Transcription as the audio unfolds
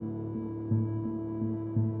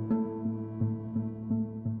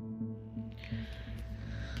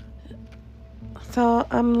So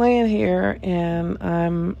I'm laying here and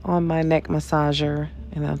I'm on my neck massager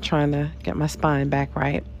and I'm trying to get my spine back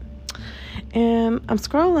right. And I'm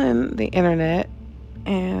scrolling the internet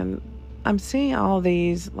and I'm seeing all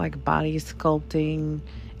these like body sculpting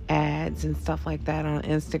ads and stuff like that on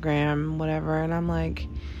Instagram, whatever. And I'm like,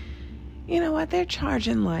 you know what? They're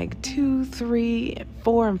charging like $2, $3,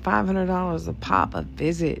 $4, and $500 a pop a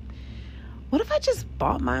visit. What if I just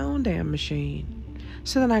bought my own damn machine?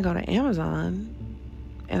 So then I go to Amazon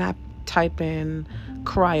and I type in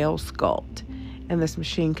cryo sculpt and this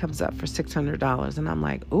machine comes up for $600 and I'm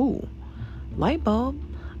like, ooh, light bulb.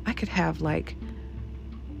 I could have like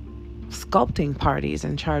sculpting parties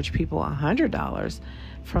and charge people $100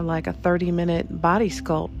 for like a 30-minute body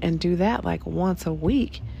sculpt and do that like once a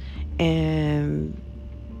week. And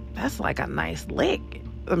that's like a nice lick.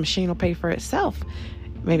 The machine will pay for itself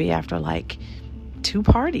maybe after like 2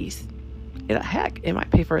 parties. It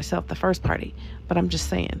might pay for itself the first party, but I'm just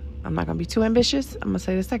saying, I'm not going to be too ambitious. I'm going to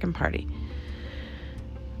say the second party.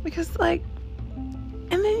 Because like,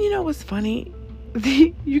 and then you know what's funny?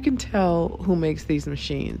 You can tell who makes these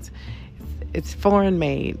machines. It's foreign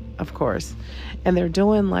made, of course. And they're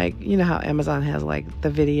doing like, you know how Amazon has like the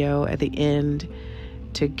video at the end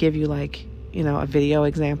to give you like, you know, a video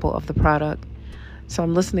example of the product. So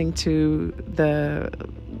I'm listening to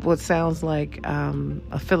what sounds like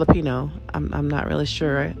a Filipino. I'm not really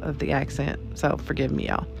sure of the accent, so forgive me,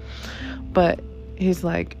 y'all. But he's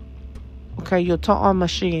like, okay, you turn on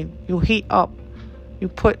machine, you heat up, you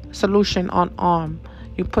put solution on arm,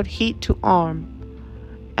 you put heat to arm,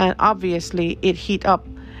 and obviously it heat up.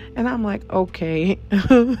 And I'm like, okay,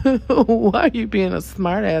 why are you being a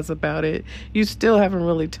smart ass about it? You still haven't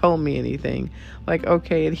really told me anything. Like,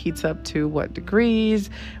 okay, it heats up to what degrees?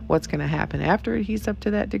 What's going to happen after it heats up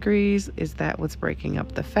to that degrees? Is that what's breaking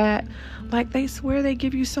up the fat? Like, they swear they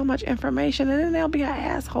give you so much information and then they'll be an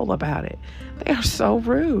asshole about it. They are so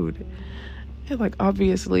rude. And like,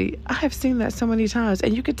 obviously, I have seen that so many times.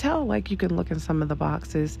 And you could tell, like, you can look in some of the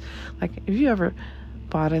boxes. Like, if you ever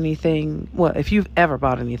bought anything, well, if you've ever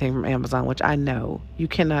bought anything from Amazon, which I know, you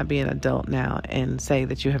cannot be an adult now and say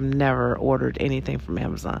that you have never ordered anything from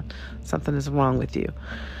Amazon. Something is wrong with you.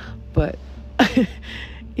 But,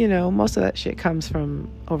 you know, most of that shit comes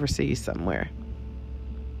from overseas somewhere.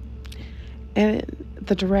 And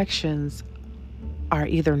the directions are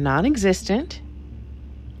either non-existent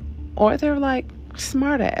or they're like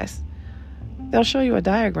smart ass. They'll show you a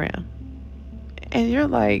diagram and you're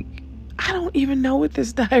like, I don't even know what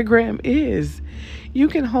this diagram is. You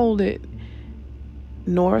can hold it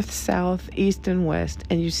north, south, east, and west,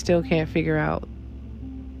 and you still can't figure out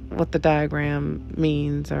what the diagram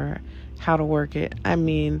means or how to work it. I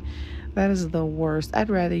mean, that is the worst.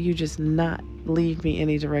 I'd rather you just not leave me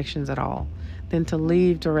any directions at all than to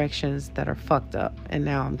leave directions that are fucked up, and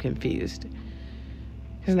now I'm confused.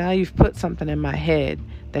 Because now you've put something in my head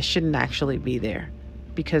that shouldn't actually be there.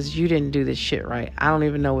 Because you didn't do this shit right. I don't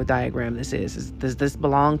even know what diagram this is. Does this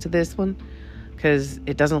belong to this one? Because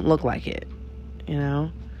it doesn't look like it, you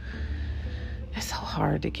know? It's so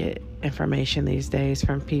hard to get information these days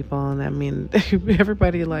from people. And I mean,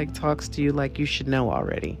 everybody like talks to you like you should know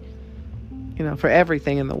already, you know, for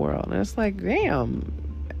everything in the world. And it's like, damn,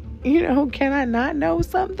 you know, can I not know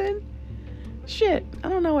something? Shit, I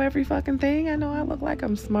don't know every fucking thing. I know I look like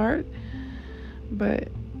I'm smart, but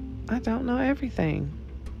I don't know everything.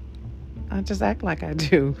 I just act like I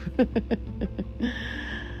do.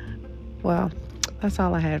 Well, that's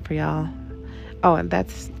all I had for y'all. Oh, and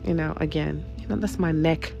that's, you know, again, you know, that's my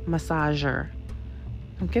neck massager.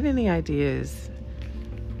 Don't get any ideas.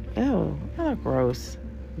 Ew, that look gross.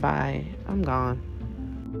 Bye. I'm gone.